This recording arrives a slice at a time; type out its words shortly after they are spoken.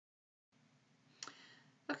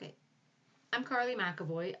I'm Carly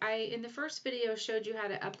McAvoy. In the first video showed you how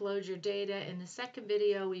to upload your data. In the second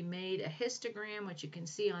video we made a histogram, which you can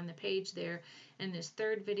see on the page there. In this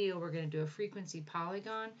third video we're going to do a frequency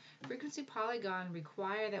polygon. Frequency polygon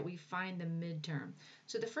require that we find the midterm.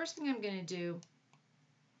 So the first thing I'm going to do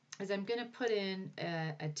is I'm going to put in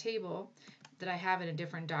a table that I have in a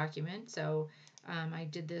different document. So I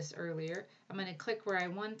did this earlier. I'm going to click where I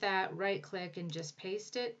want that, right click and just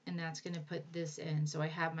paste it, and that's going to put this in. So I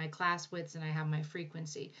have my class widths and I have my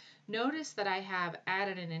frequency. Notice that I have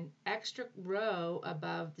added in an extra row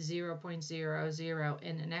above 0.00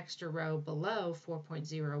 and an extra row below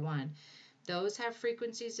 4.01. Those have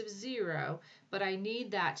frequencies of 0, but I need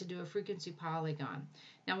that to do a frequency polygon.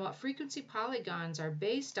 Now what frequency polygons are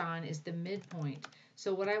based on is the midpoint.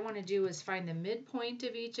 So what I want to do is find the midpoint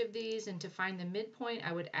of each of these, and to find the midpoint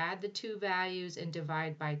I would add the two values and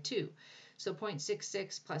divide by 2. So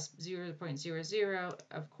 0.66 plus 0.00,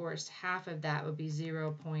 of course half of that would be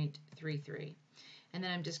 0.33. And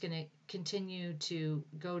then I'm just going to continue to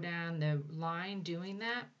go down the line doing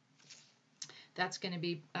that. That's going to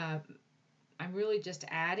be I'm really just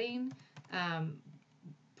adding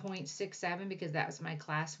 0.67 because that was my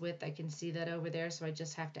class width. I can see that over there, so I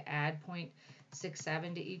just have to add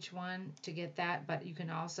 0.67 to each one to get that, but you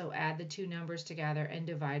can also add the two numbers together and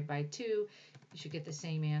divide by 2. You should get the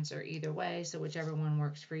same answer either way, so whichever one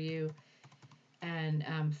works for you. And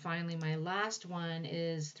finally, my last one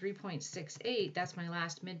is 3.68. That's my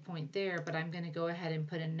last midpoint there, but I'm going to go ahead and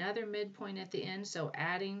put another midpoint at the end, so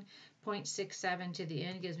adding 0.67 to the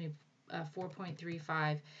end gives me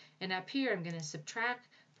 4.35, and up here I'm going to subtract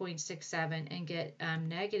 0.67 and get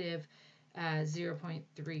negative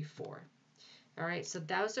 0.34. All right, so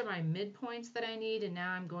those are my midpoints that I need, and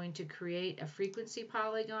now I'm going to create a frequency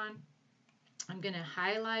polygon. I'm going to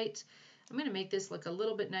highlight. I'm going to make this look a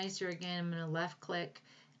little bit nicer again. I'm going to left click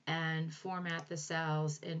and format the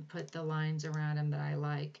cells and put the lines around them that I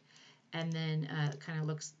like, and then kind of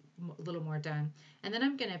looks a little more done. And then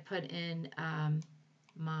I'm going to put in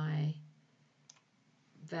my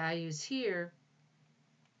values here,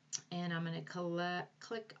 and I'm going to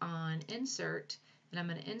click on insert, and I'm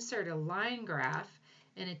going to insert a line graph,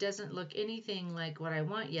 and it doesn't look anything like what I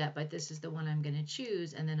want yet, but this is the one I'm going to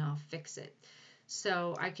choose, and then I'll fix it.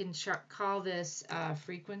 So I can call this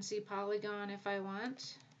frequency polygon if I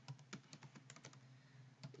want.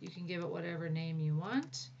 You can give it whatever name you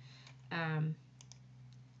want.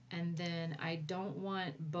 And then I don't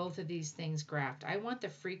want both of these things graphed. I want the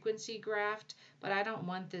frequency graphed, but I don't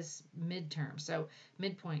want this midterm, so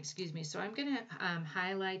midpoint, excuse me. So I'm going to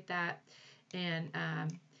highlight that and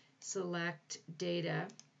select data.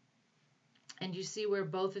 And you see where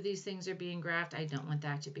both of these things are being graphed? I don't want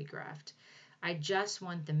that to be graphed. I just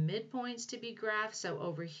want the midpoints to be graphed. So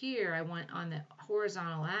over here, I want on the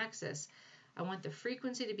horizontal axis, I want the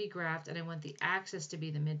frequency to be graphed, and I want the axis to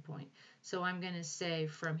be the midpoint. So I'm going to say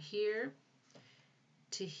from here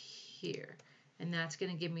to here, and that's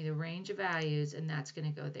going to give me the range of values, and that's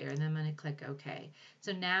going to go there, and then I'm going to click OK.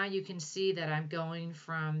 So now you can see that I'm going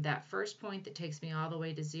from that first point that takes me all the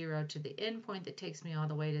way to 0 to the end point that takes me all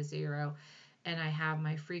the way to 0, and I have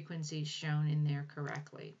my frequencies shown in there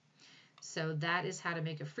correctly. So that is how to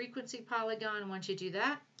make a frequency polygon. Once you do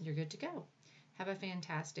that, you're good to go. Have a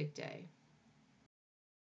fantastic day.